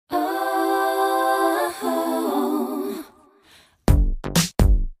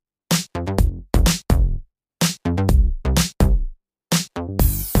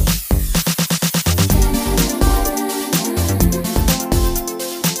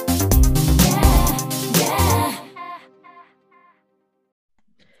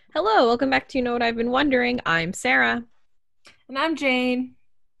Hello, welcome back to You Know What I've Been Wondering. I'm Sarah. And I'm Jane.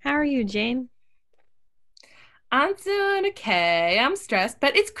 How are you, Jane? I'm doing okay. I'm stressed,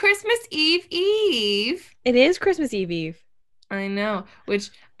 but it's Christmas Eve. It is Christmas Eve Eve. I know, which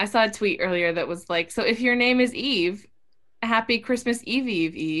I saw a tweet earlier that was like, so if your name is Eve, happy Christmas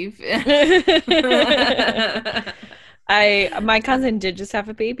Eve. My cousin did just have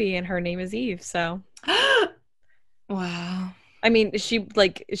a baby and her name is Eve, so Wow. I mean she's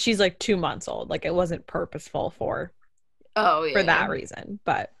like 2 months old. Like it wasn't purposeful Oh, for yeah. that reason.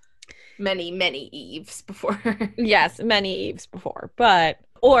 But Many Eves before. yes, many Eves before. But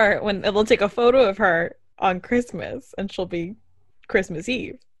or when they'll take a photo of her on Christmas and she'll be Christmas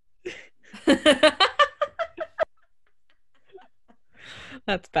Eve.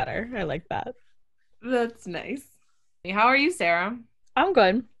 That's better. I like that. That's nice. How are you, Sarah? I'm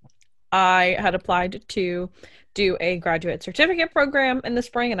good. I had applied to do a graduate certificate program in the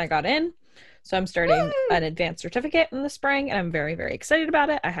spring and I got in. So I'm starting Woo! an advanced certificate in the spring and I'm very, very excited about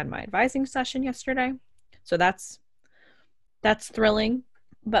it. I had my advising session yesterday. So that's thrilling.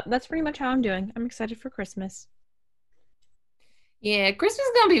 But that's pretty much how I'm doing. I'm excited for Christmas. Yeah, Christmas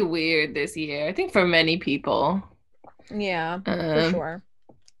is gonna be weird this year. I think for many people. Yeah, for Um, sure.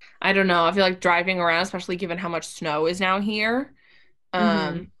 I don't know. I feel like driving around, especially given how much snow is now here. Mm-hmm.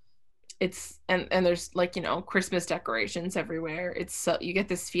 Um, it's and there's like, Christmas decorations everywhere. It's so you get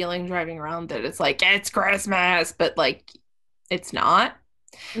this feeling driving around that it's like it's Christmas, but like it's not.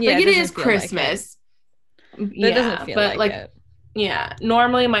 Yeah, Like it it doesn't is feel like it. Christmas. That doesn't Yeah, feel but like like it. yeah,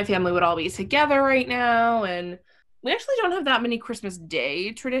 normally my family would all be together right now, and we actually don't have that many Christmas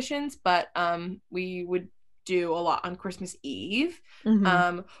Day traditions, but we would do a lot on Christmas Eve.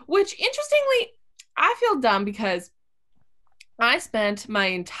 Mm-hmm. Which interestingly, I feel dumb because I spent my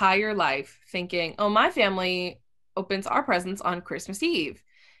entire life thinking, oh, my family opens our presents on Christmas Eve.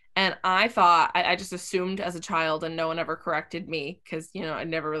 And I thought, I just assumed as a child, and no one ever corrected me because, it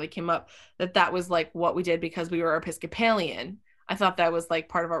never really came up that that was like what we did because we were Episcopalian. I thought that was like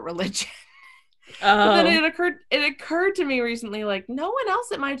part of our religion. But then Oh. it occurred to me recently, like no one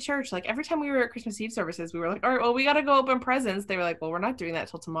else at my church, like every time we were at Christmas Eve services, we were like, all right, well, we got to go open presents. They were like, well, we're not doing that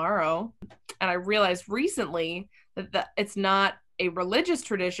till tomorrow. And I realized recently that it's not a religious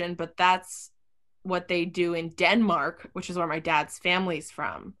tradition, but that's what they do in Denmark, which is where my dad's family's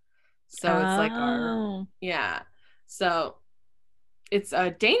from. So it's like Oh. yeah. So it's a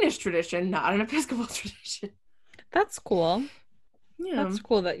Danish tradition, not an Episcopal tradition. That's cool. Yeah. That's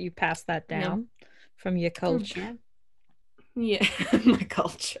cool that you passed that Yeah. down from your culture. Yeah. My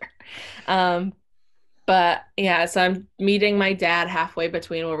culture. Um, But yeah, so I'm meeting my dad halfway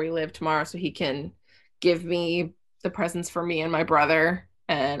between where we live tomorrow so he can give me the presents for me and my brother.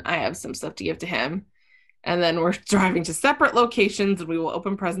 And I have some stuff to give to him. And then we're driving to separate locations and we will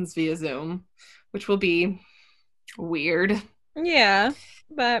open presents via Zoom, which will be weird. Yeah,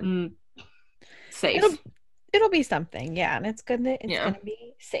 but Mm, it'll safe. it'll be something. Yeah, and it's good that it's Yeah. gonna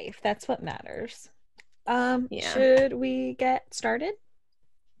be safe. That's what matters. Yeah. Should we get started?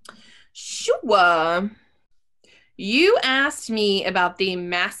 Sure. You asked me about the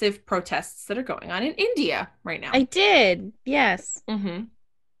massive protests that are going on in India right I now. did. Yes. Hmm.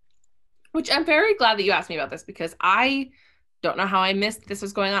 Which I'm very glad that you asked me about this because I don't know how I missed this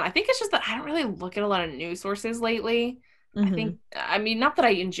was going on. I think it's just that I don't really look at a lot of news sources lately. Mm-hmm. I mean, not that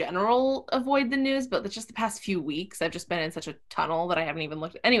I in general avoid the news, but just the past few weeks, I've just been in such a tunnel that I haven't even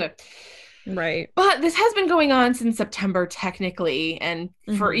looked at. Anyway, Right. but this has been going on since September, technically, and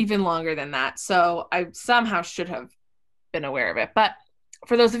for Mm-hmm. even longer than that. So I somehow should have been aware of it. But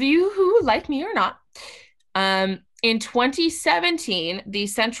for those of you who, like me or not, in 2017, the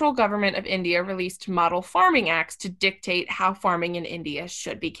central government of India released model farming acts to dictate how farming in India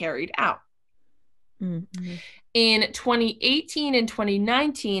should be carried out. Mm-hmm. In 2018 and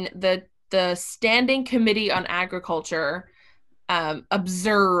 2019, the Standing Committee on Agriculture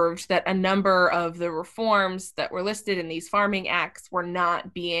observed that a number of the reforms that were listed in these farming acts were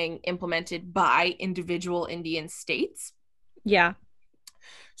not being implemented by individual Indian states. Yeah.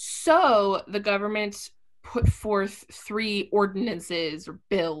 So the government put forth three ordinances or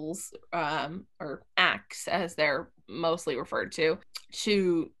bills, or acts, as they're mostly referred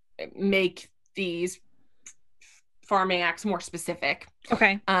to make these farming acts more specific.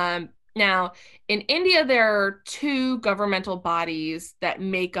 Okay. Now, in India, there are two governmental bodies that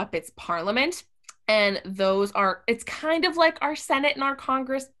make up its parliament, and those are, it's kind of like our Senate and our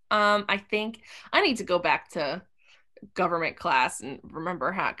Congress. I think I need to go back to government class and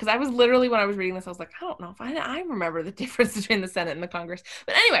remember how, because I was literally, when I was reading this, I was like, I don't know if I remember the difference between the Senate and the Congress.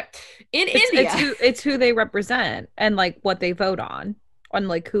 But anyway, in It's India, who they represent and like what they vote on. on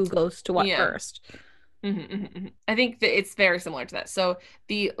like who goes to what Yeah. first. I think that it's very similar to that. So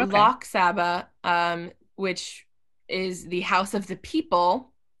the Okay. Lok Sabha, which is the House of the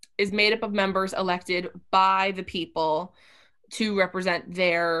People, is made up of members elected by the people to represent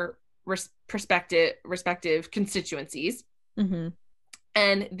their respective constituencies. Mm-hmm.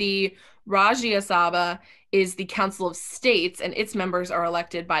 And the Rajya Sabha is the Council of States, and its members are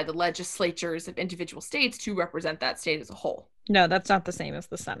elected by the legislatures of individual states to represent that state as a whole. No, that's not the same as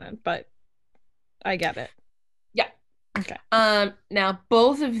the Senate, but I get it. Yeah. Okay. Now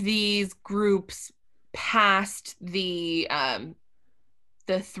both of these groups passed the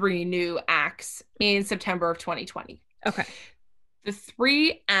three new acts in September of 2020. Okay. The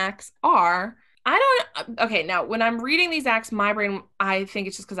three acts are I don't okay, now when I'm reading these acts, my brain, I think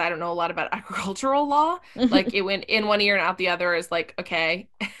it's just because I don't know a lot about agricultural law. Like it went in one ear and out the other is like, okay.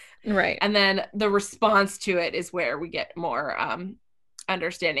 Right. And then the response to it is where we get more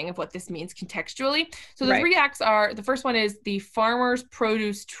understanding of what this means contextually. So the three acts are, the first one is the Farmers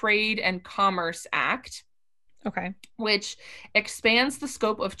Produce Trade and Commerce Act. Okay. Which expands the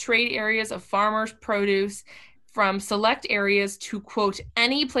scope of trade areas of farmers' produce from select areas to, quote,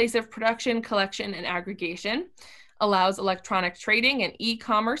 any place of production, collection, and aggregation, allows electronic trading and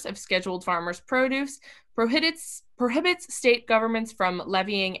e-commerce of scheduled farmers' produce, prohibits state governments from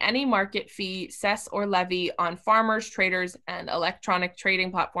levying any market fee, cess, or levy on farmers, traders, and electronic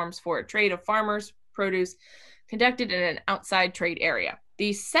trading platforms for trade of farmers' produce conducted in an outside trade area.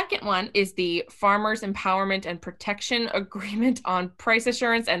 The second one is the Farmers Empowerment and Protection Agreement on Price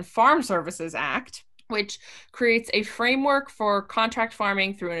Assurance and Farm Services Act, which creates a framework for contract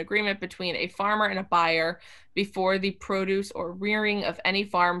farming through an agreement between a farmer and a buyer before the produce or rearing of any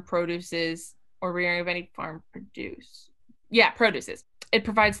farm produces or rearing of any farm produce. Yeah, produces. It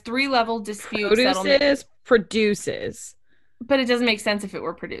provides three-level dispute settlement. Produces. But it doesn't make sense if it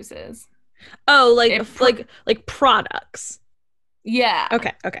were produces. Oh, like products. Yeah.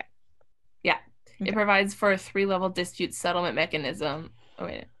 Okay. Yeah. Okay. It provides for a three-level dispute settlement mechanism. Oh,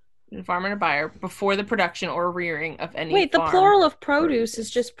 wait. The farmer and a buyer before the production or rearing of any Wait, the farm plural of produce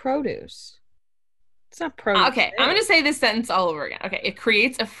is just produce. It's not produce. Okay, I'm going to say this sentence all over again. Okay, it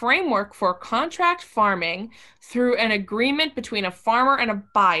creates a framework for contract farming through an agreement between a farmer and a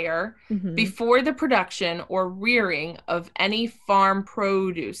buyer before the production or rearing of any farm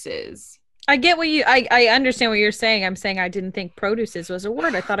produces. I get what I understand what you're saying. I'm saying I didn't think produces was a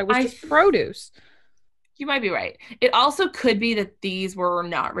word. I thought it was just produce. You might be right. It also could be that these were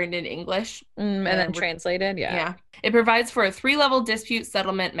not written in English. And then translated, yeah. Yeah. It provides for a three-level dispute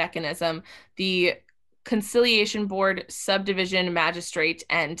settlement mechanism. The Conciliation Board, Subdivision Magistrate,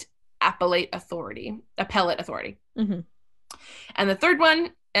 and Appellate Authority. Mm-hmm. And the third one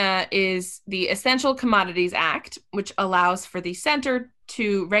is the Essential Commodities Act, which allows for the center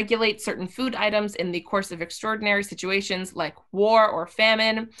to regulate certain food items in the course of extraordinary situations like war or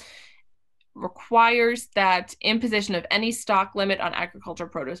famine, requires that imposition of any stock limit on agricultural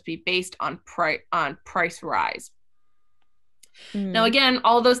produce be based on price rise. Now, again,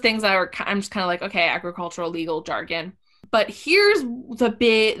 all those things I'm just kind of like, okay, agricultural legal jargon. But here's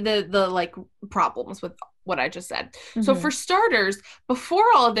the like problems with what I just said. So for starters, before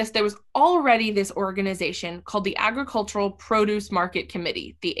all of this, there was already this organization called the Agricultural Produce Market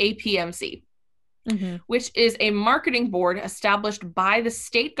Committee, the APMC, which is a marketing board established by the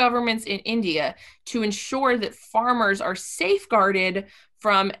state governments in India to ensure that farmers are safeguarded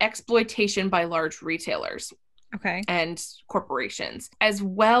from exploitation by large retailers. Okay. And corporations, as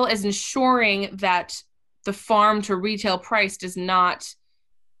well as ensuring that the farm to retail price does not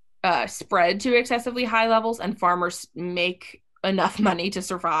spread to excessively high levels and farmers make enough money to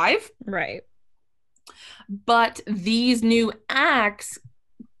survive. Right. But these new acts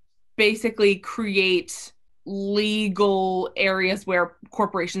basically create legal areas where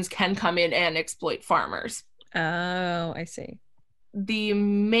corporations can come in and exploit farmers. Oh, I see. The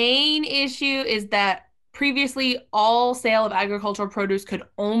main issue is that previously, all sale of agricultural produce could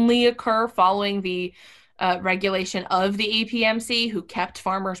only occur following the regulation of the APMC, who kept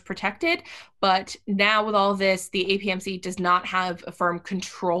farmers protected. But now with all this, the APMC does not have a firm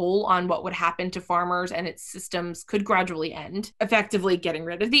control on what would happen to farmers, and its systems could gradually end, effectively getting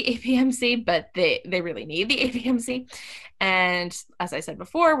rid of the APMC, but they really need the APMC. And as I said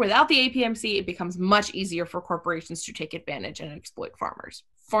before, without the APMC, it becomes much easier for corporations to take advantage and exploit farmers.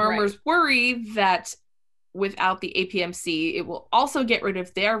 Farmers worry that without the APMC, it will also get rid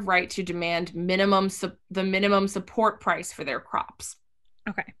of their right to demand the minimum support price for their crops.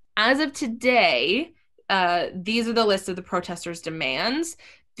 Okay. As of today, these are the list of the protesters' demands.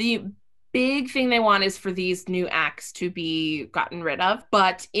 The big thing they want is for these new acts to be gotten rid of.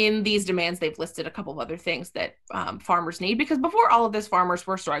 But in these demands, they've listed a couple of other things that farmers need, because before all of this, farmers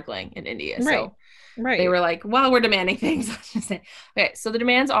were struggling in India. Right. So they Right. were like, well, we're demanding things. Okay, so the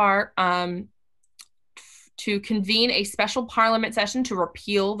demands are to convene a special parliament session to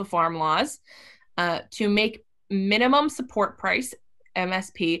repeal the farm laws, to make minimum support price,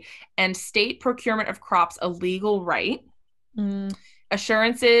 MSP, and state procurement of crops a legal right, Mm.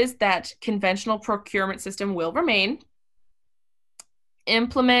 assurances that conventional procurement system will remain,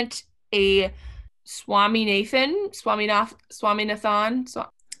 implement a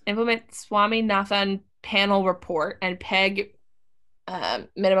Swaminathan panel report, and peg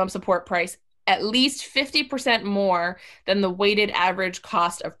minimum support price at least 50% more than the weighted average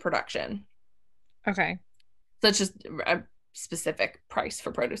cost of production. Okay. So it's just a specific price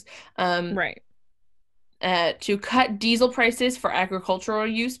for produce. Right. To cut diesel prices for agricultural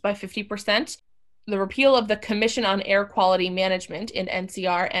use by 50%, the repeal of the Commission on Air Quality Management in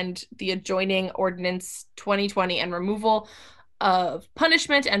NCR and the adjoining Ordinance 2020, and removal of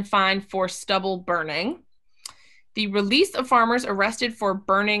punishment and fine for stubble burning, the release of farmers arrested for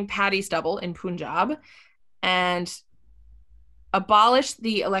burning paddy stubble in Punjab, and abolish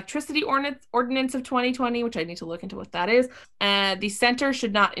the electricity ordinance of 2020, which I need to look into what that is. The center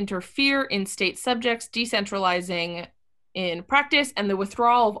should not interfere in state subjects, decentralizing in practice, and the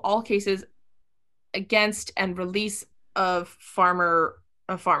withdrawal of all cases against and release of farmer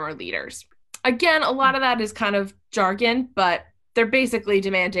leaders. Again, a lot of that is kind of jargon, but they're basically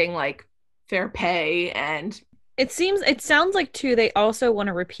demanding like fair pay. And it sounds like too they also want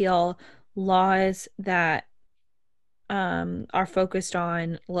to repeal laws that are focused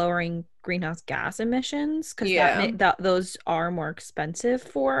on lowering greenhouse gas emissions, because that those are more expensive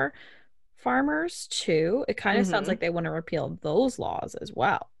for farmers too. It kind of sounds like they want to repeal those laws as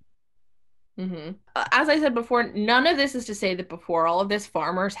well. As I said before, none of this is to say that before all of this,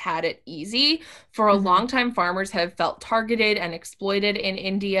 farmers had it easy. For a long time, farmers have felt targeted and exploited in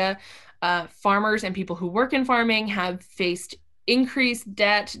India. Farmers and people who work in farming have faced increased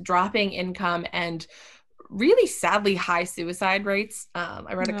debt, dropping income, and really sadly high suicide rates.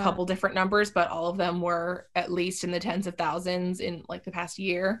 I read a couple different numbers, but all of them were at least in the tens of thousands in like the past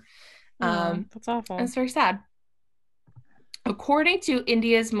year. That's awful. And it's very sad. According to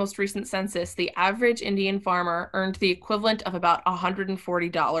India's most recent census, the average Indian farmer earned the equivalent of about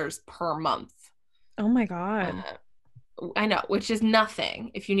 $140 per month. Oh my God. I know, which is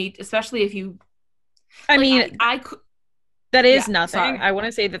nothing if you need, especially if you. I mean, I could. That is nothing. Sorry. I want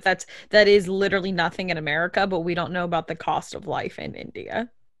to say that is literally nothing in America, but we don't know about the cost of life in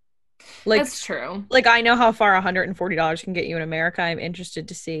India. Like, that's true. Like, I know how far $140 can get you in America. I'm interested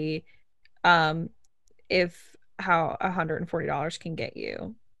to see if how $140 can get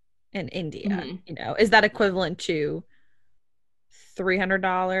you in India. You know, is that equivalent to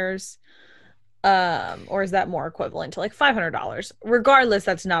 $300? Or is that more equivalent to like $500? Regardless,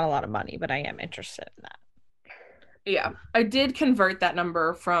 that's not a lot of money, but I am interested in that. Yeah, I did convert that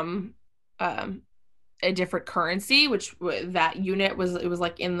number from a different currency, which that unit was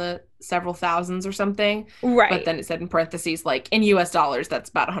like in the several thousands or something. Right. But then it said in parentheses, like in US dollars,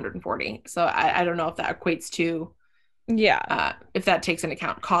 that's about 140. So I don't know if that equates to if that takes into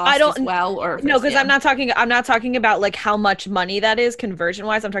account cost as well, or no, because I'm not talking about like how much money that is conversion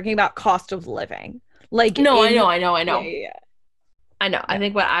wise. I'm talking about cost of living. Like no, I know. Yeah. I know. I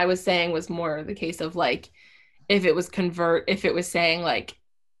think what I was saying was more the case of like if it was saying like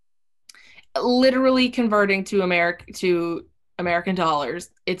literally converting to American dollars,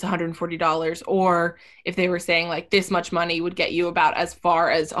 it's $140, or if they were saying like this much money would get you about as far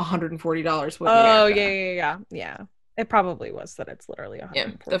as $140 would. Oh, yeah. It probably was that it's literally $140.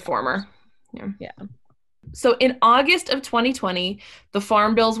 Yeah, the former. Yeah. So in August of 2020, the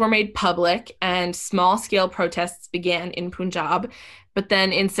farm bills were made public and small-scale protests began in Punjab. But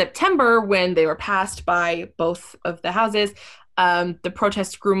then in September, when they were passed by both of the houses, the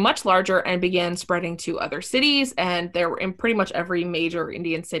protests grew much larger and began spreading to other cities. And they were in pretty much every major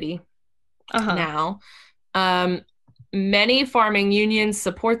Indian city now. Many farming unions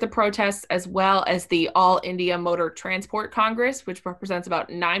support the protests, as well as the All India Motor Transport Congress, which represents about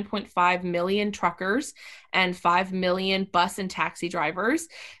 9.5 million truckers and 5 million bus and taxi drivers.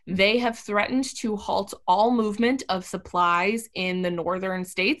 They have threatened to halt all movement of supplies in the northern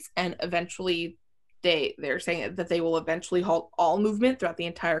states, and eventually they're saying that they will eventually halt all movement throughout the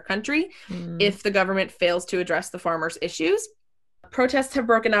entire country if the government fails to address the farmers' issues. Protests have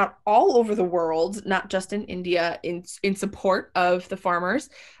broken out all over the world, not just in India, in support of the farmers.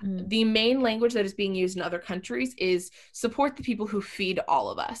 The main language that is being used in other countries is support the people who feed all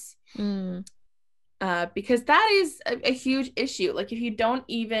of us. Because that is a huge issue. Like, if you don't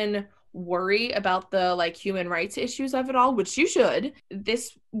even worry about the like human rights issues of it all, which you should,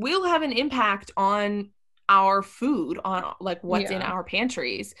 this will have an impact on our food, on like what's in our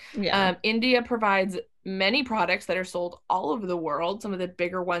pantries. India provides many products that are sold all over the world. Some of the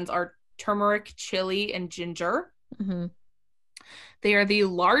bigger ones are turmeric, chili, and ginger. They are the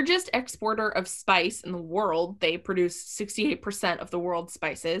largest exporter of spice in the world. They produce 68% of the world's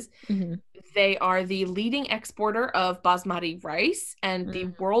spices. They are the leading exporter of basmati rice and the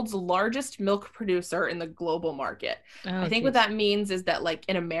world's largest milk producer in the global market. I think what that means is that, like,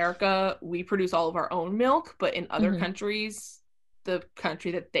 in America, we produce all of our own milk, but in other countries, the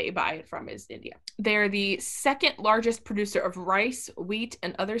country that they buy it from is India. They're the second largest producer of rice, wheat,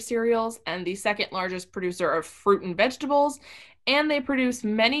 and other cereals, and the second largest producer of fruit and vegetables. And they produce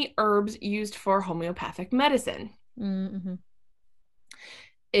many herbs used for homeopathic medicine.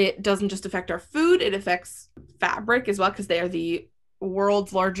 It doesn't just affect our food, it affects fabric as well, because they are the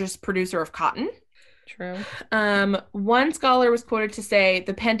world's largest producer of cotton. True. One scholar was quoted to say,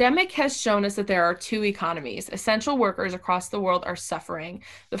 "The pandemic has shown us that there are two economies. Essential workers across the world are suffering.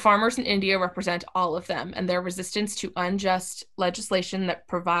 The farmers in India represent all of them, and their resistance to unjust legislation that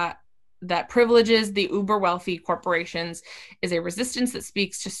privileges the uber wealthy corporations is a resistance that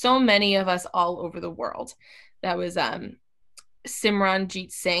speaks to so many of us all over the world." That was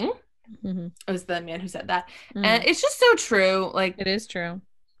Simranjit Singh was the man who said that. And it's just so true. Like, it is true.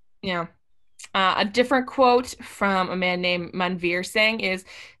 Yeah. A different quote from a man named Manveer Singh is,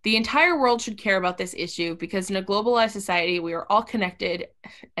 "The entire world should care about this issue because in a globalized society, we are all connected,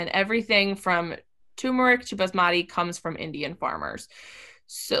 and everything from turmeric to basmati comes from Indian farmers."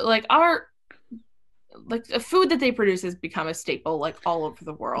 So, like, the food that they produce has become a staple, like, all over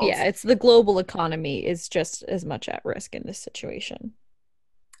the world. Yeah, it's the global economy is just as much at risk in this situation.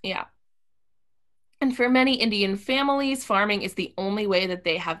 Yeah. And for many Indian families, farming is the only way that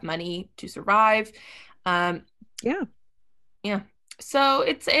they have money to survive. Yeah. So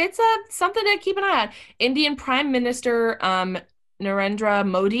it's something to keep an eye on. Indian Prime Minister Narendra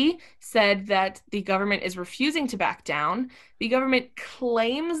Modi said that the government is refusing to back down. The government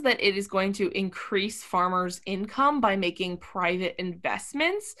claims that it is going to increase farmers' income by making private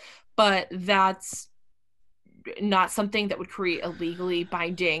investments, but that's not something that would create a legally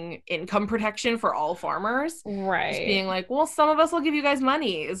binding income protection for all farmers. Right. Just being like, well, some of us will give you guys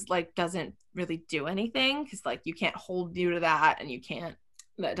money is like, doesn't really do anything, because like you can't hold you to that, and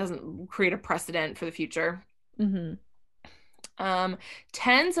that doesn't create a precedent for the future.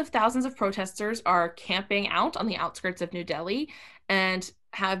 Tens of thousands of protesters are camping out on the outskirts of New Delhi and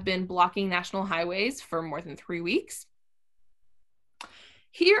have been blocking national highways for more than 3 weeks.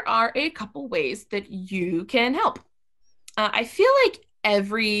 Here are a couple ways that you can help. I feel like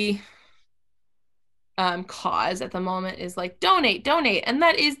every cause at the moment is like, donate, and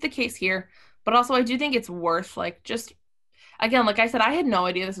that is the case here. But also, I do think it's worth, like, just, again, like I said, I had no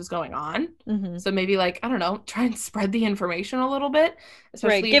idea this was going on. So maybe, like, I don't know, try and spread the information a little bit.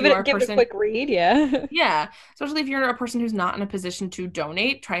 Especially give it a quick read, yeah. Yeah, especially if you're a person who's not in a position to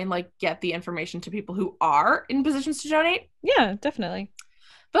donate, try and like get the information to people who are in positions to donate. Yeah, definitely.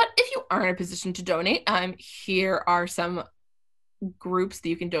 But if you are in a position to donate, here are some groups that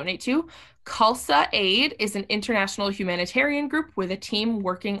you can donate to. Khalsa Aid is an international humanitarian group with a team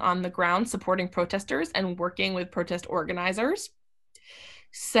working on the ground supporting protesters and working with protest organizers.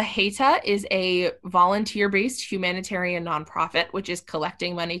 Saheta is a volunteer-based humanitarian nonprofit, which is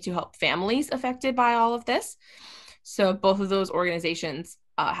collecting money to help families affected by all of this. So both of those organizations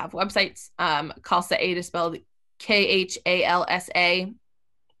have websites. Khalsa Aid is spelled Khalsa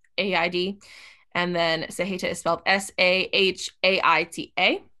AID, and then Saheta is spelled SAHAITA.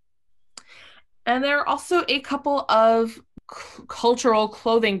 And there are also a couple of cultural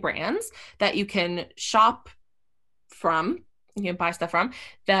clothing brands that you can shop from, you can buy stuff from,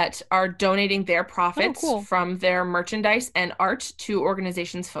 that are donating their profits from their merchandise and art to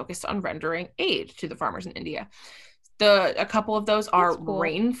organizations focused on rendering aid to the farmers in India. A couple of those are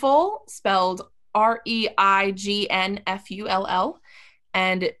Rainful, spelled REIGNFULL,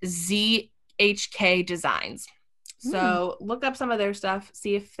 and ZHK Designs. So look up some of their stuff,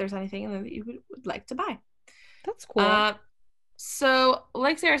 see if there's anything in there that you would like to buy. That's cool. So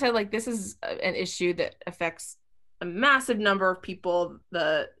like Sarah said, like, this is an issue that affects a massive number of people.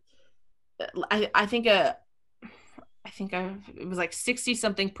 I think it was like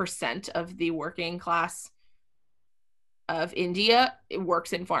 60-something% of the working class of India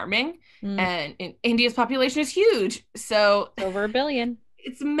works in farming, and India's population is huge. So over 1 billion.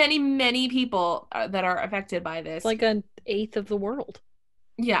 It's many, many people that are affected by this. It's like 1/8 of the world.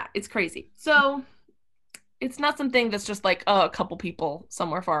 Yeah, it's crazy. So it's not something that's just like, oh, a couple people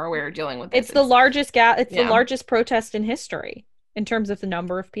somewhere far away are dealing with this. It's the largest the largest protest in history in terms of the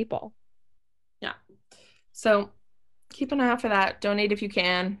number of people. Yeah. So keep an eye out for that. Donate if you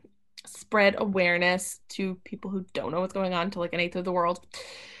can. Spread awareness to people who don't know what's going on to like 1/8 of the world.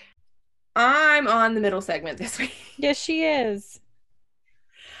 I'm on the middle segment this week. Yes, she is.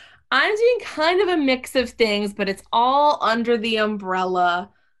 I'm doing kind of a mix of things, but it's all under the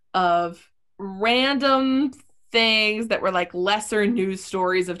umbrella of random things that were like lesser news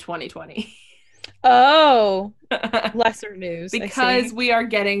stories of 2020. Oh, lesser news. Because we are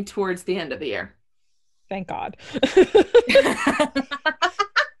getting towards the end of the year. Thank God.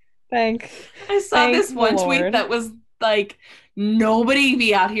 I saw this one tweet that was like, nobody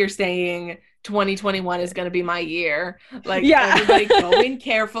be out here saying 2021 is going to be my year. Like, everybody go in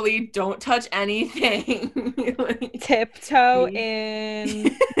carefully. Don't touch anything. Like, tiptoe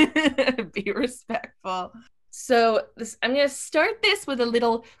in. Be respectful. So I'm going to start this with a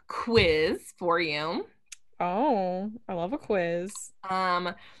little quiz for you. Oh, I love a quiz.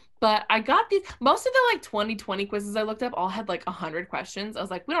 But I got most of the like 2020 quizzes I looked up all had like 100 questions. I was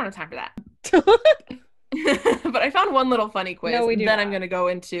like, we don't have time for that. But I found one little funny quiz. No, then I'm going to go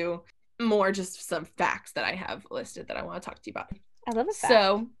into more just some facts that I have listed that I want to talk to you about. I love a fact.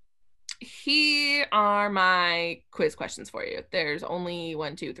 So here are my quiz questions for you. There's only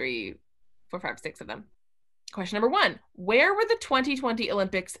 1, 2, 3, 4, 5, 6 of them. Question number 1. Where were the 2020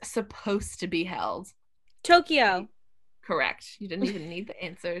 Olympics supposed to be held? Tokyo. Correct. You didn't even need the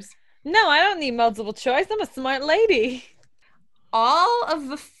answers. No, I don't need multiple choice. I'm a smart lady. All of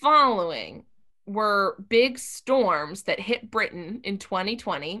the following were big storms that hit Britain in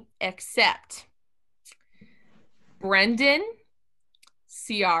 2020, except Brendan,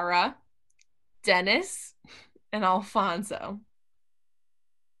 Ciara, Dennis, and Alfonso.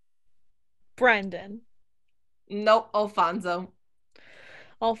 Brendan. Nope, Alfonso.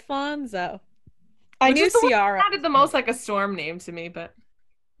 I knew Ciara. Sounded the most like a storm name to me, but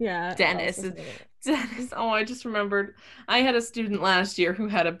yeah, Dennis. Oh, I just remembered. I had a student last year who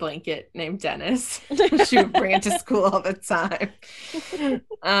had a blanket named Dennis. She would bring it to school all the time.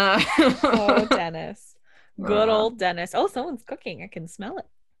 Oh, Dennis. Good old Dennis. Oh, someone's cooking. I can smell it.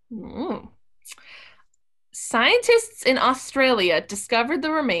 Scientists in Australia discovered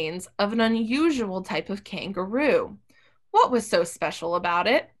the remains of an unusual type of kangaroo. What was so special about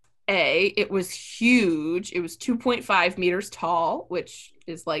it? A, it was huge. It was 2.5 meters tall, which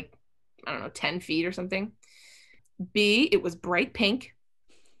is like, I don't know, 10 feet or something. B, it was bright pink.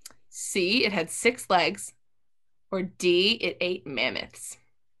 C, it had 6 legs. Or D, it ate mammoths.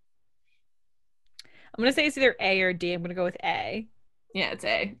 I'm going to say it's either A or D. I'm going to go with A. Yeah, it's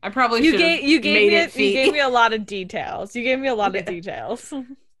A. I probably should have You gave me a lot of details.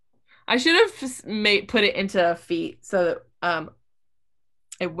 I should have put it into feet so that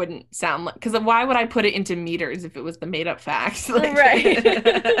it wouldn't sound like, because why would I put it into meters if it was the made up fact? Like,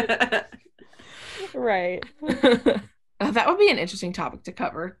 right. Right. That would be an interesting topic to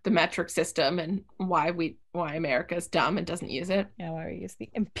cover, the metric system and why America is dumb and doesn't use it. Yeah, why we use the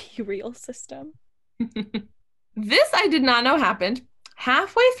imperial system. This I did not know happened.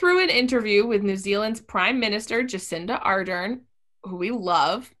 Halfway through an interview with New Zealand's Prime Minister Jacinda Ardern, who we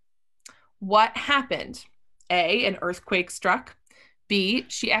love, what happened? A, an earthquake struck. B,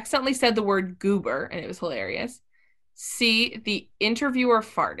 she accidentally said the word goober, and it was hilarious. C, the interviewer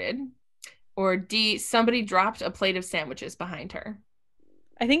farted. Or D, somebody dropped a plate of sandwiches behind her.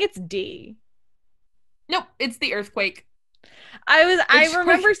 I think it's D. Nope, it's the earthquake. I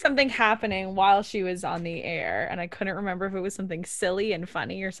remember something happening while she was on the air, and I couldn't remember if it was something silly and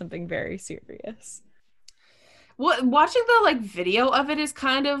funny or something very serious. Well, watching the like video of it is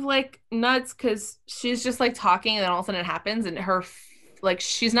kind of like nuts because she's just like talking and then all of a sudden it happens and her like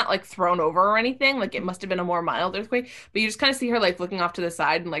she's not like thrown over or anything. Like it must have been a more mild earthquake, but you just kind of see her like looking off to the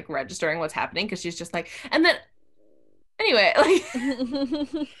side and like registering what's happening because she's just like, and then anyway,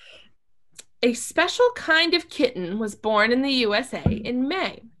 like a special kind of kitten was born in the USA in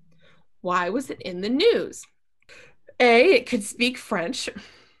May. Why was it in the news? A, it could speak French.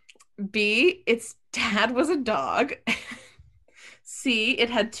 B, its dad was a dog. C, it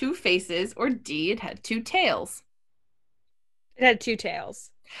had 2 faces. Or D, it had 2 tails. It had 2 tails.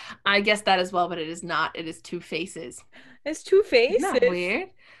 I guess that as well, but it is not. It is 2 faces. It's 2 faces? Isn't that weird?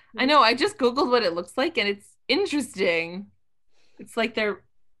 I know. I just Googled what it looks like, and it's interesting. It's like they're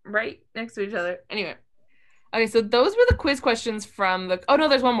right next to each other. Anyway. Okay, so those were the quiz questions from the. Oh no,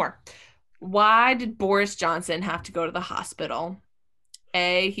 there's one more. Why did Boris Johnson have to go to the hospital?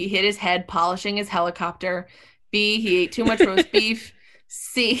 A, he hit his head polishing his helicopter. B, he ate too much roast beef.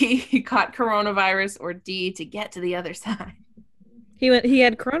 C, he caught coronavirus. Or D, to get to the other side. He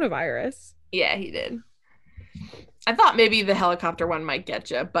had coronavirus. Yeah, he did. I thought maybe the helicopter one might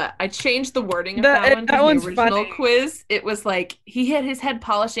get you, but I changed the wording of that one. That one's the original funny. quiz, it was like he hit his head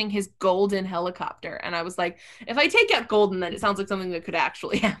polishing his golden helicopter, and I was like, if I take out golden, then it sounds like something that could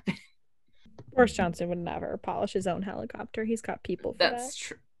actually happen. Boris Johnson would never polish his own helicopter. He's got people for That's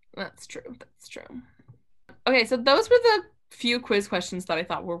true. That's true. That's true. Okay, so those were the few quiz questions that I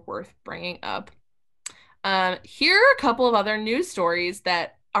thought were worth bringing up. Here are a couple of other news stories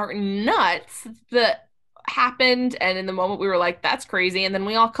that are nuts that happened, and in the moment we were like, that's crazy, and then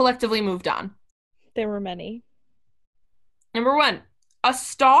we all collectively moved on. There were many. Number one, a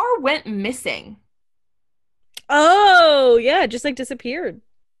star went missing. Oh, yeah, just like disappeared.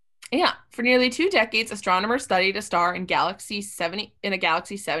 Yeah, for nearly 2 decades, astronomers studied a star in a galaxy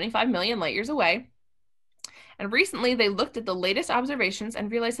 75 million light years away. And recently, they looked at the latest observations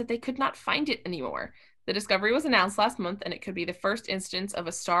and realized that they could not find it anymore. The discovery was announced last month, and it could be the first instance of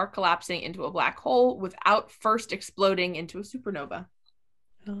a star collapsing into a black hole without first exploding into a supernova.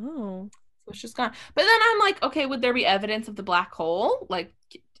 Oh. So it's just gone. But then I'm like, okay, would there be evidence of the black hole? Like,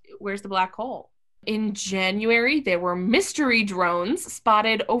 where's the black hole? In January, there were mystery drones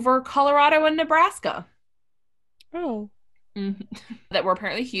spotted over Colorado and Nebraska. Oh. That were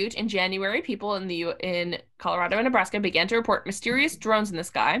apparently huge. In January, people in Colorado and Nebraska began to report mysterious drones in the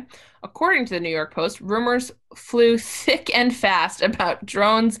sky. According to the New York Post, rumors flew thick and fast about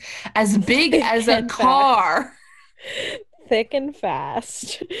drones as big as a car. Thick and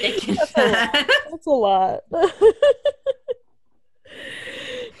fast. Thick and fast. That's a lot.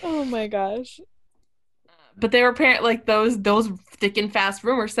 Oh my gosh. But they were apparently like those thick and fast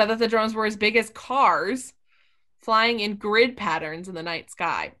rumors said that the drones were as big as cars, flying in grid patterns in the night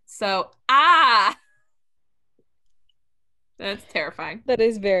sky. So, that's terrifying. That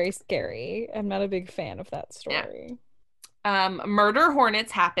is very scary. I'm not a big fan of that story. Yeah. Murder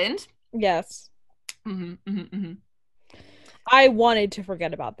hornets happened. Yes. Mm-hmm, mm-hmm, mm-hmm. I wanted to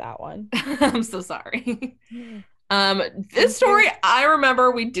forget about that one. I'm so sorry. This story, I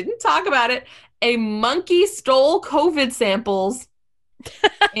remember we didn't talk about it. A monkey stole COVID samples.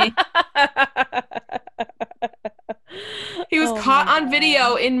 He was caught on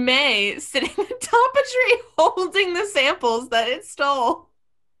video in May sitting atop a tree holding the samples that it stole.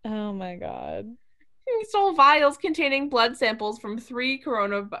 Oh my God. He stole vials containing blood samples from three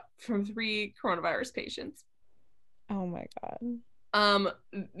coronavirus patients. Oh my God.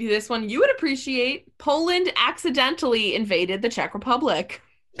 This one you would appreciate. Poland accidentally invaded the Czech Republic.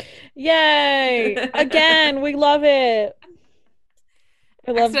 Yay! Again, we love it.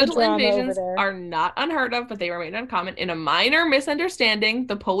 I love accidental invasions are not unheard of, but they remain uncommon. In a minor misunderstanding,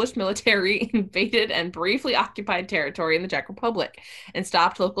 the Polish military invaded and briefly occupied territory in the Czech Republic and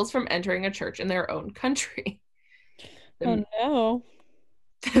stopped locals from entering a church in their own country. Oh no.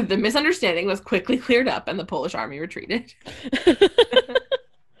 The misunderstanding was quickly cleared up and the Polish army retreated.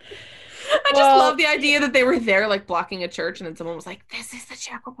 I just love the idea that they were there, like, blocking a church, and then someone was like, this is the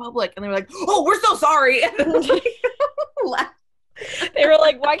Czech Republic. And they were like, oh, we're so sorry. And they were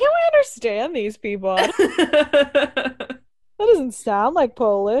like, why can't we understand these people? That doesn't sound like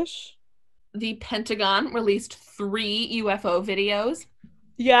Polish. The Pentagon released 3 UFO videos.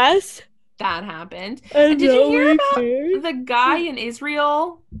 Yes. That happened. And did you hear about the guy in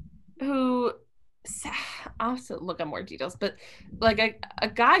Israel who... I'll have to look at more details, but like a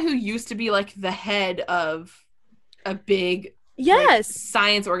guy who used to be like the head of a big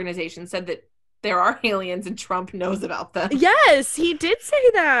science organization said that there are aliens and Trump knows about them. Yes, he did say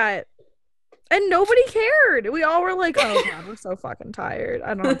that. And nobody cared. We all were like, oh God, we're so fucking tired.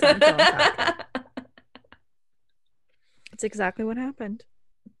 I don't have time to unpack. It's exactly what happened.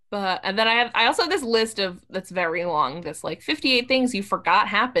 And then I also have this list that's very long, this like 58 things you forgot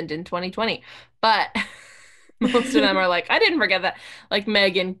happened in 2020. But most of them are like, I didn't forget that. Like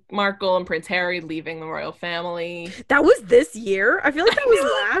Meghan Markle and Prince Harry leaving the royal family. That was this year? I feel like that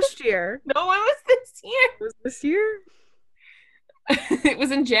was last year. No, it was this year. It was this year? It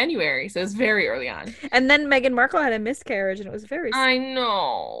was in January, so it was very early on. And then Meghan Markle had a miscarriage, and it was very sad. I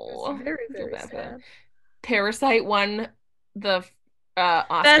know. It was very, very sad. Parasite won the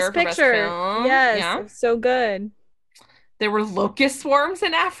Oscar Best for Picture. Best Film. Yes, yeah. It was so good. There were locust swarms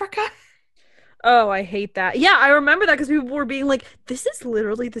in Africa. Oh, I hate that. Yeah, I remember that because people were being like, this is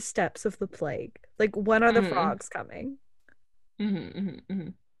literally the steps of the plague. Like, when are the frogs coming? Mm-hmm, mm-hmm, mm-hmm.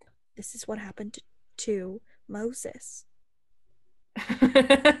 This is what happened to Moses.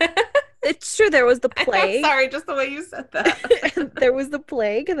 It's true. There was the plague. Sorry, just the way you said that. There was the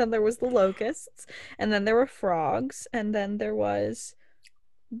plague, and then there was the locusts, and then there were frogs, and then there was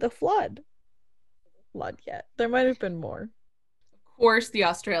the flood. Yet. There might have been more. Of course, the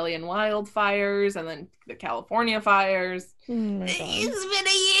Australian wildfires, and then the California fires. Oh my God. It's been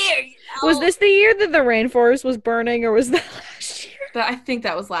a year. Was this the year that the rainforest was burning, or was that last year? I think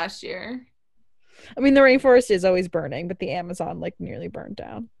that was last year. I mean, the rainforest is always burning, but the Amazon nearly burned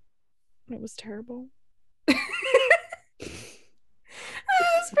down. It was terrible. This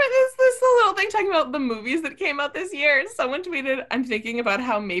little thing talking about the movies that came out this year. Someone tweeted, I'm thinking about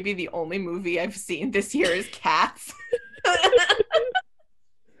how maybe the only movie I've seen this year is Cats.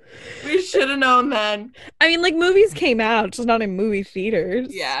 We should have known then. I mean, movies came out, just not in movie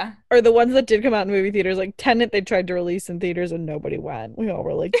theaters. Yeah. Or the ones that did come out in movie theaters, like Tenet, they tried to release in theaters and nobody went. We all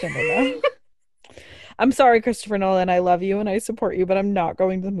were like, no. I'm sorry, Christopher Nolan. I love you and I support you, but I'm not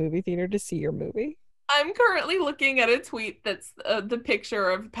going to the movie theater to see your movie. I'm currently looking at a tweet that's the picture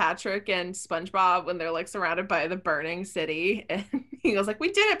of Patrick and SpongeBob when they're surrounded by the burning city. And he goes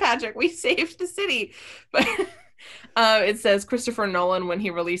we did it, Patrick. We saved the city. But it says Christopher Nolan when he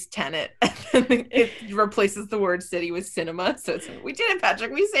released Tenet. And then it replaces the word city with cinema. So it's we did it,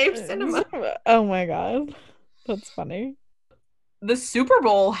 Patrick. We saved cinema. Oh my God. That's funny. The Super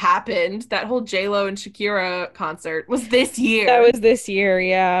Bowl happened. That whole J-Lo and Shakira concert was this year. That was this year,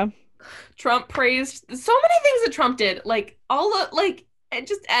 yeah. Trump praised so many things that Trump did,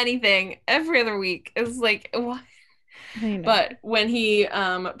 just anything every other week. It was what? But when he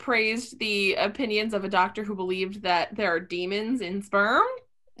praised the opinions of a doctor who believed that there are demons in sperm.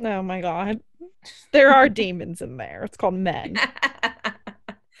 Oh my God. There are demons in there. It's called men.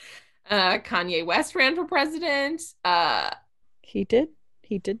 Kanye West ran for president. He did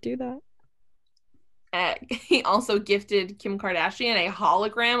do that. He also gifted Kim Kardashian a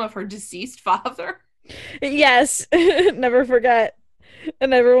hologram of her deceased father. Yes. Never forget.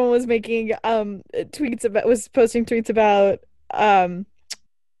 And everyone was making posting tweets about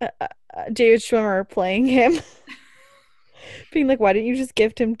David Schwimmer playing him. Being why didn't you just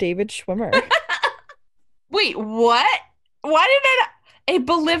gift him David Schwimmer? Wait, what? Why did a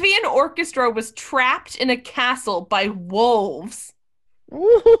Bolivian orchestra was trapped in a castle by wolves?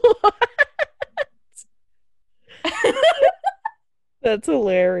 What? That's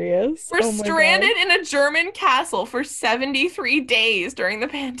hilarious. We're stranded in a German castle for 73 days during the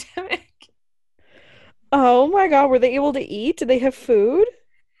pandemic. Oh my God. Were they able to eat? Did they have food?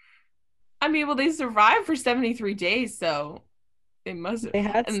 I mean, well, they survived for 73 days, so they must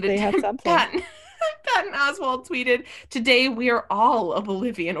have. They had something. Patton Oswalt tweeted, "Today we are all a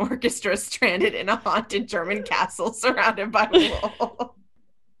Bolivian orchestra stranded in a haunted German castle surrounded by wolves."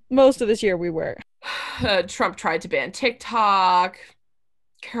 Most of this year we were. Trump tried to ban TikTok.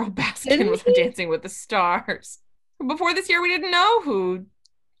 Carol Baskin was on Dancing with the Stars. Before this year, we didn't know who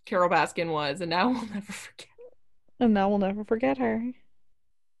Carol Baskin was, and now we'll never forget. And now we'll never forget her.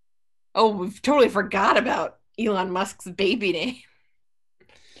 Oh, we've totally forgot about Elon Musk's baby name.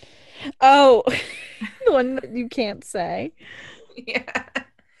 Oh, the one that you can't say. Yeah.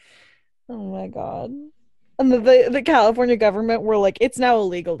 Oh my God. And the California government were like, it's now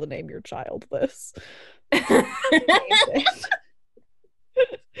illegal to name your child this.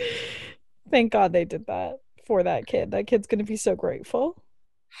 Thank God they did that for that kid. That kid's going to be so grateful.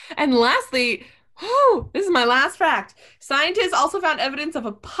 And lastly, this is my last fact. Scientists also found evidence of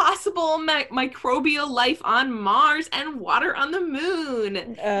a possible microbial life on Mars and water on the moon,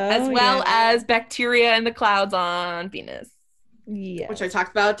 as well as bacteria in the clouds on Venus. Yeah, which I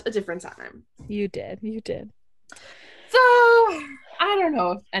talked about a different time. You did. So I don't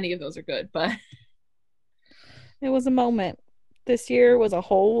know if any of those are good, but it was a moment. This year was a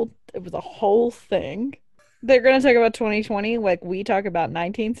whole thing. They're going to talk about 2020 like we talk about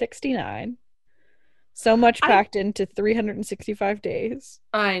 1969. So much packed into 365 days.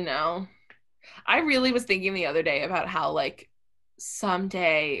 I know. I really was thinking the other day about how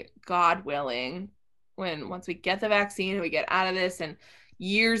someday, God willing, once we get the vaccine and we get out of this and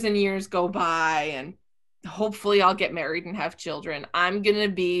years go by and hopefully I'll get married and have children, I'm going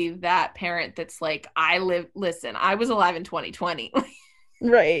to be that parent that's I was alive in 2020.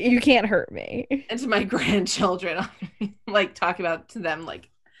 Right. You can't hurt me. And to my grandchildren, talk about to them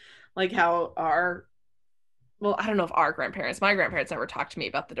how I don't know if my grandparents never talked to me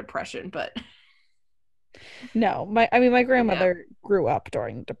about the Depression, but no, my grandmother grew up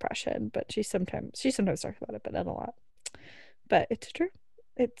during the Depression, but she sometimes talks about it, but not a lot. But it's true.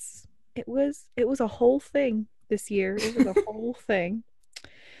 It was a whole thing this year. It was a whole thing.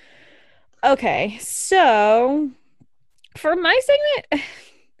 Okay, so for my segment,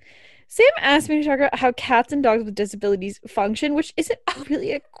 Sam asked me to talk about how cats and dogs with disabilities function, which isn't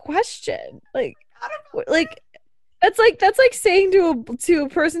really a question. Like that's like saying to a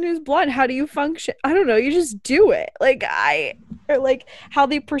person who's blind, how do you function? I don't know. You just do it. Or like how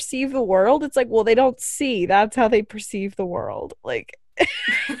they perceive the world. It's like, well, they don't see. That's how they perceive the world. Like,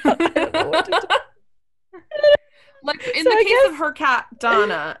 I don't know what to do. Like in So the I case of her cat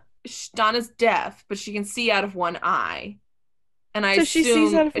Donna, Donna's deaf, but she can see out of one eye. And I so she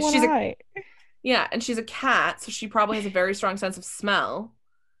sees out assume of one she's a eye. yeah, and she's a cat, so she probably has a very strong sense of smell.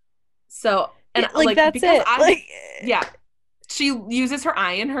 So, Yeah, and like like that's because it. I'm yeah, she uses her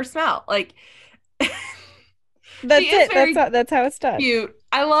eye and her smell. Like she That's is it. very That's how it's done. cute.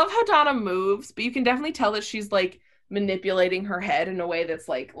 I love how Donna moves, but you can definitely tell that she's like manipulating her head in a way that's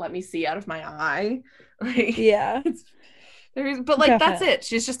like, let me see out of my eye. Like Yeah, it's but like that's definitely. it.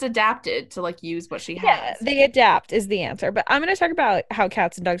 She's just adapted to like use what she Yeah, has. they adapt is the answer. But I'm going to talk about how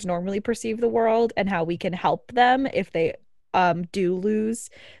cats and dogs normally perceive the world and how we can help them if they do lose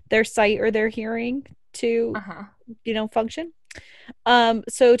their sight or their hearing to, Uh-huh. function.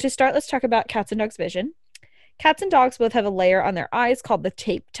 So to start, let's talk about cats and dogs' vision. Cats and dogs both have a layer on their eyes called the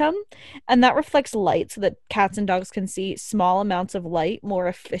tapetum, and that reflects light so that cats and dogs can see small amounts of light more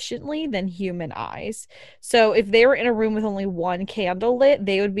efficiently than human eyes. So, if they were in a room with only one candle lit,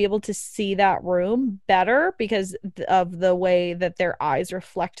 they would be able to see that room better because of the way that their eyes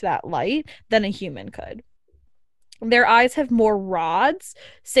reflect that light than a human could. Their eyes have more rods,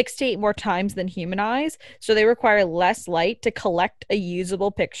 6 to 8 more times than human eyes, so they require less light to collect a usable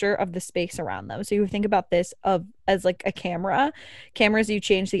picture of the space around them. So you think about this of as like a camera. Cameras, you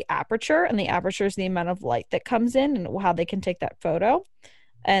change the aperture, and the aperture is the amount of light that comes in and how they can take that photo.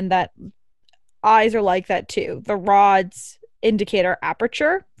 And that eyes are like that too. The rods indicate our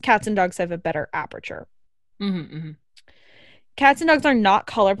aperture. Cats and dogs have a better aperture. Mm-hmm, mm-hmm. Cats and dogs are not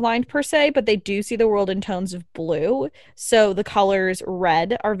colorblind per se, but they do see the world in tones of blue. So the colors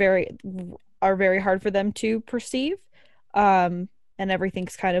red are very hard for them to perceive. And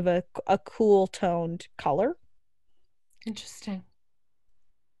everything's kind of a cool toned color. Interesting.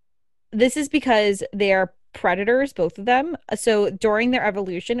 This is because they are predators, both of them. So during their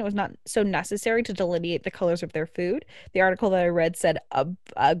evolution, it was not so necessary to delineate the colors of their food. The article that I read said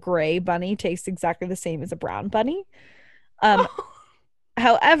a gray bunny tastes exactly the same as a brown bunny. Um, Oh.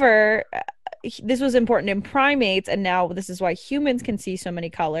 However, this was important in primates, and now this is why humans can see so many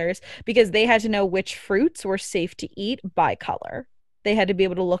colors because they had to know which fruits were safe to eat by color. They had to be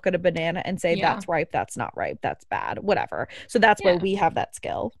able to look at a banana and say, Yeah. that's ripe, that's not ripe, that's bad, whatever. So that's why Yeah. we have that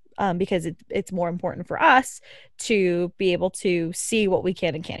skill because it's more important for us to be able to see what we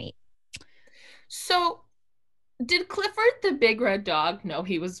can and can't eat. So, did Clifford the big red dog know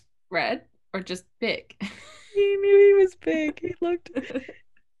he was red or just big? He knew he was big. He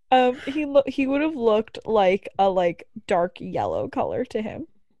would have looked like a dark yellow color to him.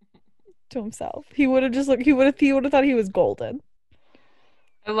 To himself. He would have just looked he would have thought he was golden.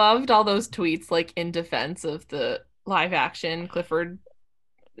 I loved all those tweets like in defense of the live action Clifford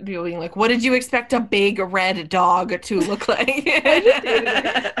being like, "What did you expect a big red dog to look like?" I just hated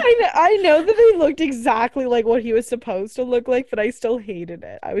it. I know that they looked exactly like what he was supposed to look like, but I still hated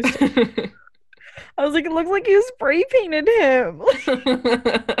it. I was like, it looks like you spray painted him.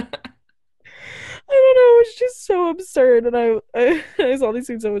 I don't know, it's just so absurd. And I saw these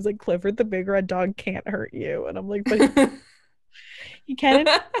things. I was like, Clifford the big red dog can't hurt you. And I'm like, but he can and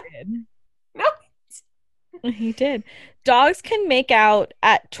he did. No. He did. Dogs can make out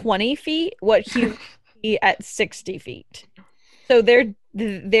at 20 feet what humans see at 60 feet. So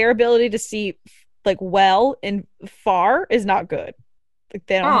their ability to see like well and far is not good. Like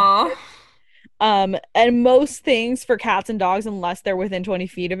they don't have Aw. and most things for cats and dogs, unless they're within 20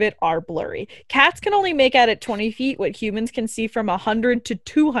 feet of it, are blurry. Cats can only make out at 20 feet what humans can see from 100 to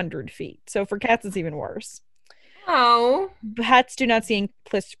 200 feet. So for cats, it's even worse. Oh. Pets do not see in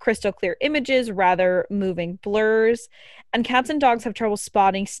crystal clear images, rather moving blurs. And cats and dogs have trouble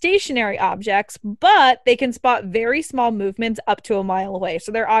spotting stationary objects, but they can spot very small movements up to a mile away.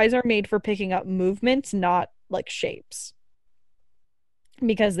 So their eyes are made for picking up movements, not like shapes,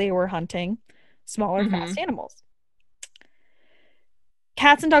 because they were hunting smaller, fast Mm-hmm. animals.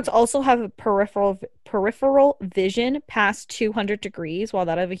 Cats and dogs also have a peripheral vision past 200 degrees, while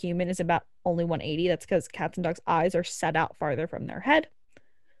that of a human is about only 180. That's because cats and dogs' eyes are set out farther from their head.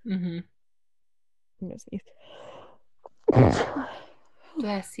 Mm-hmm.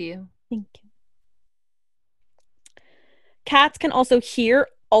 Bless you. Thank you. Cats can also hear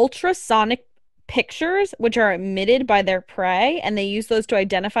ultrasonic pictures, which are emitted by their prey, and they use those to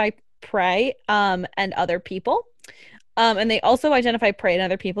identify prey and other people. And they also identify prey and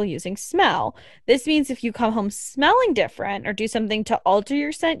other people using smell. This means if you come home smelling different or do something to alter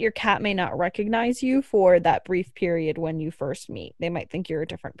your scent, your cat may not recognize you for that brief period when you first meet. They might think you're a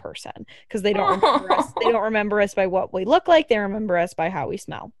different person because they don't remember us. They don't remember us by what we look like. They remember us by how we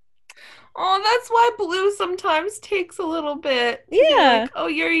smell. Oh, that's why Blue sometimes takes a little bit to be Yeah. like, oh,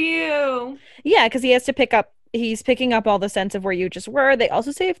 you're you. Yeah, because he has to he's picking up all the scents of where you just were. They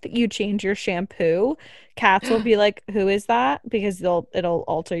also say if you change your shampoo, cats will be like, "Who is that?" because it'll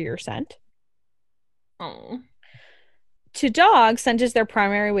alter your scent. Oh. To dogs, scent is their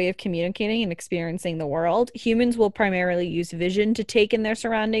primary way of communicating and experiencing the world. Humans will primarily use vision to take in their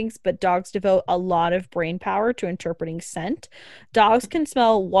surroundings, but dogs devote a lot of brain power to interpreting scent. Dogs can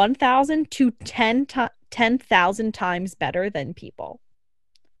smell 1,000 to 10,000 times better than people.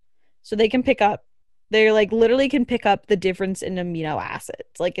 So they're like literally can pick up the difference in amino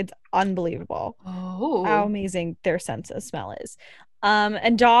acids. Like it's unbelievable how Oh. amazing their sense of smell is.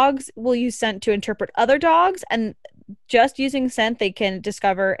 And dogs will use scent to interpret other dogs, and just using scent, they can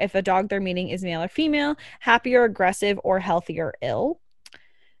discover if a dog they're meeting is male or female, happy or aggressive, or healthy or ill.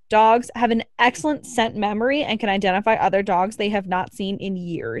 Dogs have an excellent scent memory and can identify other dogs they have not seen in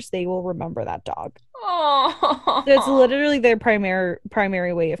years. They will remember that dog. So it's Oh. literally their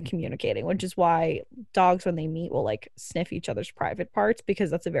primary way of communicating, which is why dogs when they meet will like sniff each other's private parts because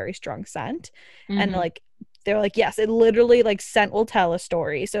that's a very strong scent. And Mm-hmm. like they're like, yes, it literally like scent will tell a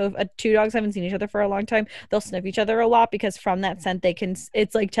story. So if two dogs haven't seen each other for a long time, they'll sniff each other a lot because from that scent they can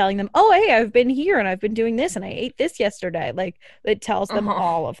it's like telling them, "Oh, hey, I've been here and I've been doing this and I ate this yesterday." Like it tells them Uh-huh.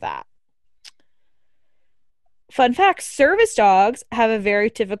 all of that. Fun fact, service dogs have a very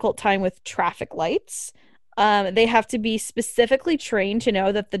difficult time with traffic lights. They have to be specifically trained to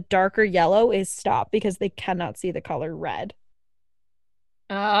know that the darker yellow is stop because they cannot see the color red.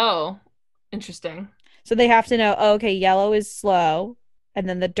 Oh, interesting. So they have to know, oh, okay, yellow is slow, and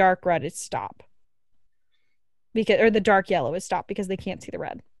then the dark red is stop. Because or the dark yellow is stop because they can't see the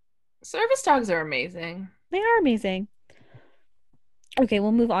red. Service dogs are amazing. They are amazing. Okay,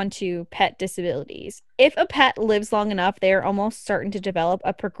 we'll move on to pet disabilities. If a pet lives long enough, they are almost certain to develop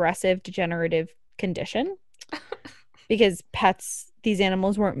a progressive degenerative condition because these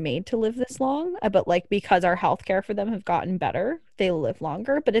animals weren't made to live this long, but like because our healthcare for them have gotten better, they live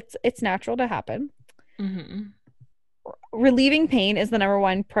longer, but it's natural to happen. Mm-hmm. Relieving pain is the number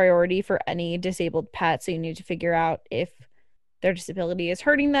one priority for any disabled pet, so you need to figure out if their disability is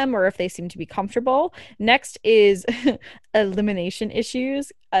hurting them or if they seem to be comfortable. Next is elimination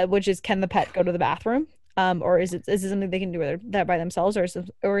issues, which is can the pet go to the bathroom? Or is it something they can do that by themselves, or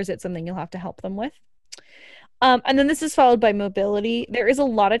is it something you'll have to help them with? And then this is followed by mobility. There is a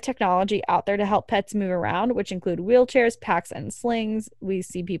lot of technology out there to help pets move around, which include wheelchairs, packs, and slings. We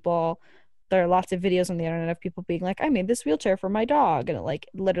see people, there are lots of videos on the internet of people being like, I made this wheelchair for my dog, and it like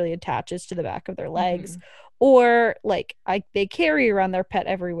literally attaches to the back of their legs. Mm-hmm. Or like they carry around their pet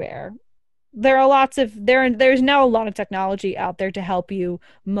everywhere. There's now a lot of technology out there to help you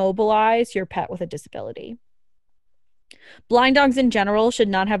mobilize your pet with a disability. Blind dogs in general should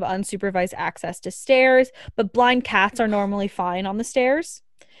not have unsupervised access to stairs, but blind cats are normally fine on the stairs.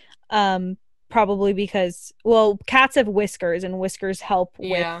 Um, Probably because, well, cats have whiskers and whiskers help with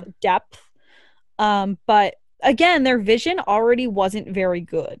Yeah. depth. But again, their vision already wasn't very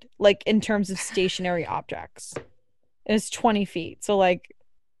good, like in terms of stationary objects. It's 20 feet. So, like,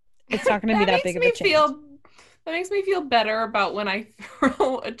 it's not going to be That that makes big of a me change. feel that makes me feel better about when I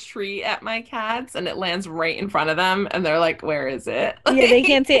throw a treat at my cats and it lands right in front of them and they're like, "Where is it?" Yeah, they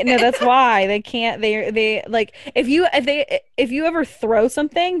can't see it. No, that's why they can't. They like if you ever throw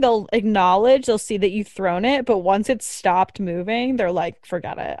something, they'll acknowledge, they'll see that you've thrown it, but once it's stopped moving, they're like,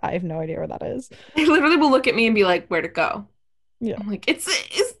 forget it. I have no idea where that is. They literally will look at me and be like, "Where'd it go?" Yeah. I'm like, it's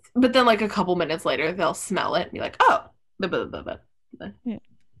but then like a couple minutes later they'll smell it and be like, "Oh, blah, blah, blah, blah, blah. Yeah.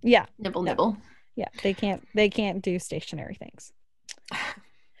 Yeah. Nibble No. nibble." Yeah. They can't do stationary things.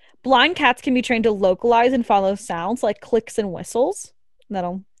 Blind cats can be trained to localize and follow sounds like clicks and whistles.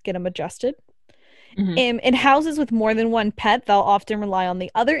 That'll get them adjusted. Hmm. In houses with more than one pet, they'll often rely on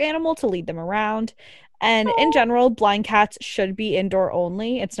the other animal to lead them around. And in Oh. general, blind cats should be indoor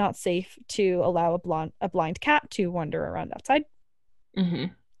only. It's not safe to allow a blind cat to wander around outside. Hmm.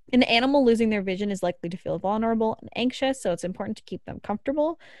 An animal losing their vision is likely to feel vulnerable and anxious, so it's important to keep them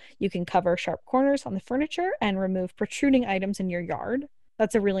comfortable. You can cover sharp corners on the furniture and remove protruding items in your yard.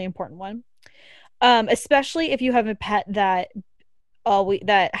 That's a really important one. Especially if you have a pet that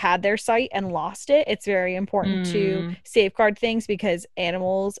that had their sight and lost it. It's very important to safeguard things because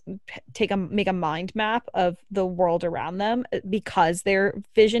animals make a mind map of the world around them because their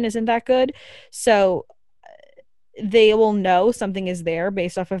vision isn't that good. So they will know something is there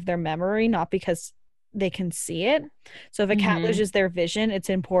based off of their memory, not because they can see it. So if a cat loses their vision, it's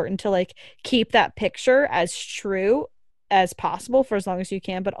important to like keep that picture as true as possible for as long as you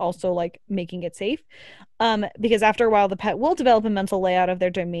can, but also like making it safe. Because after a while the pet will develop a mental layout of their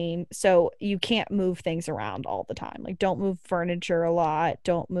domain, so you can't move things around all the time. Like don't move furniture a lot,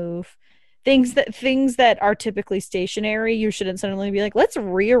 don't move things that are typically stationary. You shouldn't suddenly be like, let's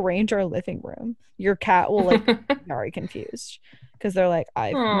rearrange our living room. Your cat will like be very confused because they're like,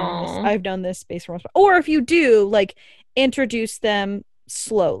 I've known this space for most. Or if you do, like introduce them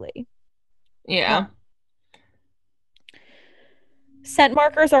slowly. Yeah. Scent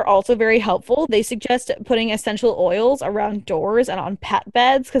markers are also very helpful. They suggest putting essential oils around doors and on pet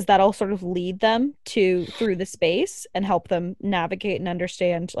beds because that'll sort of lead them through the space and help them navigate and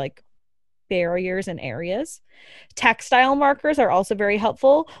understand like barriers and areas. Textile markers are also very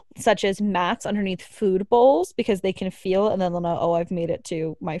helpful, such as mats underneath food bowls because they can feel it and then they'll know, oh, I've made it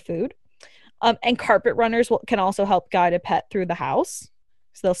to my food. And carpet runners can also help guide a pet through the house.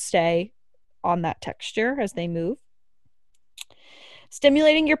 So they'll stay on that texture as they move.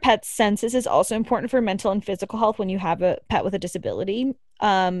 Stimulating your pet's senses is also important for mental and physical health when you have a pet with a disability.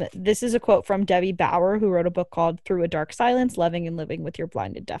 This is a quote from Debbie Bauer, who wrote a book called Through a Dark Silence, Loving and Living with Your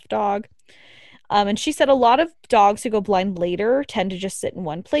Blind and Deaf Dog. And she said a lot of dogs who go blind later tend to just sit in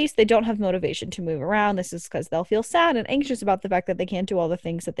one place. They don't have motivation to move around. This is because they'll feel sad and anxious about the fact that they can't do all the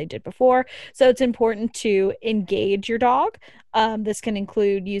things that they did before. So it's important to engage your dog. This can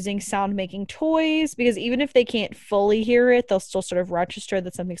include using sound making toys because even if they can't fully hear it, they'll still sort of register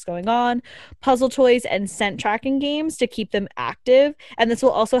that something's going on. Puzzle toys and scent tracking games to keep them active. And this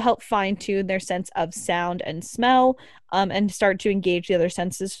will also help fine tune their sense of sound and smell. And start to engage the other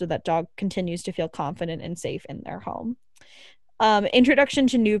senses so that dog continues to feel confident and safe in their home. Introduction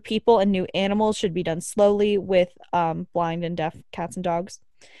to new people and new animals should be done slowly with blind and deaf cats and dogs.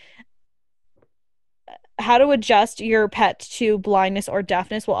 How to adjust your pet to blindness or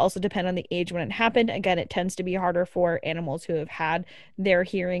deafness will also depend on the age when it happened. Again, it tends to be harder for animals who have had their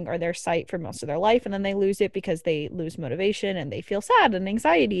hearing or their sight for most of their life, and then they lose it because they lose motivation and they feel sad and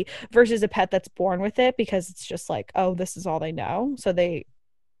anxiety, versus a pet that's born with it because it's just like, oh, this is all they know. So they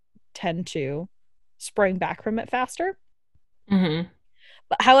tend to spring back from it faster. But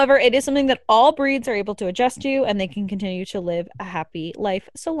however, it is something that all breeds are able to adjust to, and they can continue to live a happy life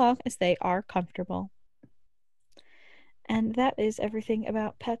so long as they are comfortable. And that is everything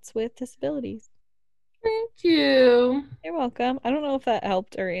about pets with disabilities. Thank you. You're welcome. I don't know if that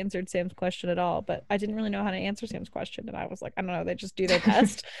helped or answered Sam's question at all, but I didn't really know how to answer Sam's question. And I was like, I don't know, they just do their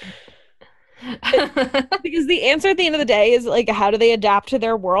best. Because the answer at the end of the day is like, how do they adapt to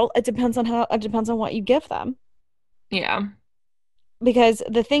their world? It depends on what you give them. Yeah. Because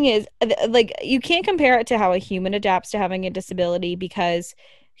the thing is, like, you can't compare it to how a human adapts to having a disability because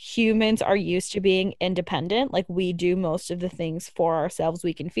humans are used to being independent. Like we do most of the things for ourselves.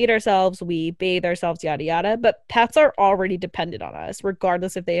 We can feed ourselves, we bathe ourselves, yada yada. But pets are already dependent on us,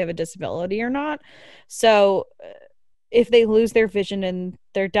 regardless if they have a disability or not. So if they lose their vision and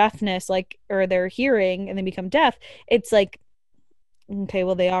their deafness, like, or their hearing and they become deaf, it's like, okay,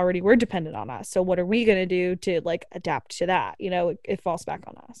 well, they already were dependent on us. So what are we going to do to like adapt to that? You know, it falls back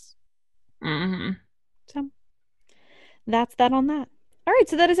on us. So that's that on that. All right,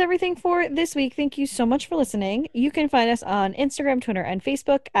 so that is everything for this week. Thank you so much for listening. You can find us on Instagram, Twitter, and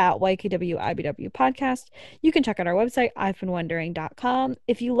Facebook at YKWIBW Podcast. You can check out our website, I'veBeenWondering.com.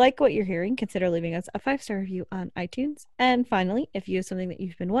 If you like what you're hearing, consider leaving us a 5-star review on iTunes. And finally, if you have something that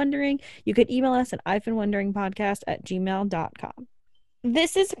you've been wondering, you could email us at I'veBeenWonderingPodcast@gmail.com.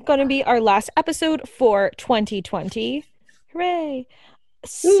 This is going to be our last episode for 2020. Hooray!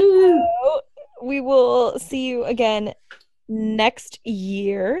 So we will see you again next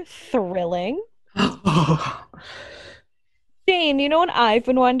year. Thrilling. Jane, you know what I've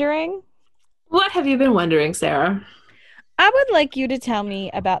been wondering? What have you been wondering, Sarah? I would like you to tell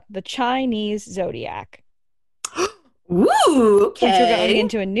me about the Chinese zodiac. Ooh, okay. Since we're going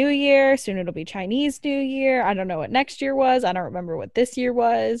into a new year, soon it'll be Chinese New Year. I don't know what next year was. I don't remember what this year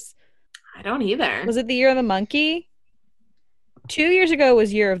was. I don't either. Was it the year of the monkey? 2 years ago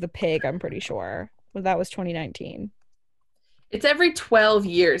was year of the pig, I'm pretty sure. Well, that was 2019. It's every 12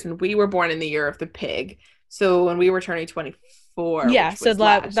 years, and we were born in the year of the pig. So when we were turning 24, yeah, so it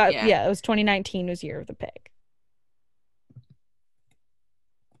was 2019 was year of the pig.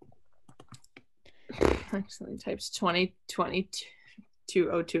 Actually types 2022.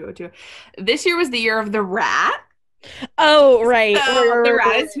 20202. This year was the year of the rat. Oh, right. So the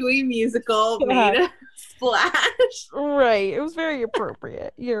Ratatouille musical made a splash. Right. It was very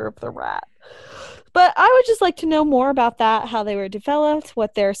appropriate. Year of the rat. But I would just like to know more about that, how they were developed,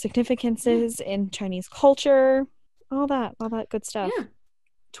 what their significance is in Chinese culture, all that good stuff. Yeah.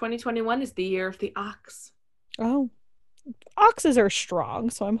 2021 is the year of the ox. Oh. Oxes are strong,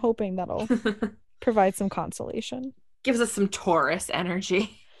 so I'm hoping that'll provide some consolation. Gives us some Taurus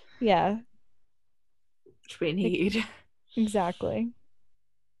energy. Yeah. Which we need. Exactly.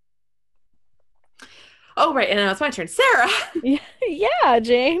 Oh, right. And now it's my turn. Sarah. Yeah,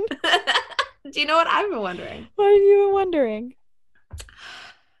 Jane. Do you know what I've been wondering? What have you been wondering?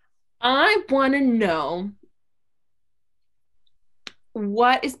 I want to know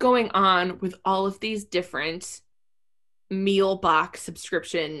what is going on with all of these different meal box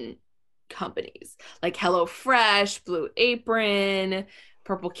subscription companies like HelloFresh, Blue Apron,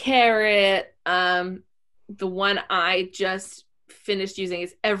 Purple Carrot. The one I just finished using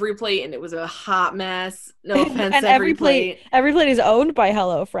is EveryPlate, and it was a hot mess. No offense, and EveryPlate is owned by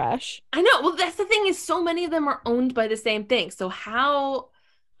HelloFresh. I know. Well, that's the thing, is so many of them are owned by the same thing. So how?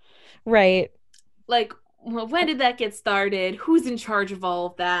 Right. Like, well, when did that get started? Who's in charge of all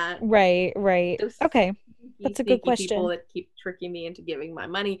of that? Right. Those okay. That's a good question. People that keep tricking me into giving my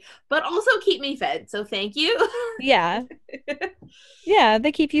money, but also keep me fed. So thank you. Yeah. Yeah,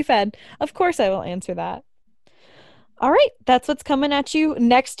 they keep you fed. Of course I will answer that. All right, that's what's coming at you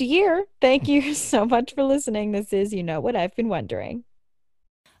next year. Thank you so much for listening. This is You Know What I've Been Wondering.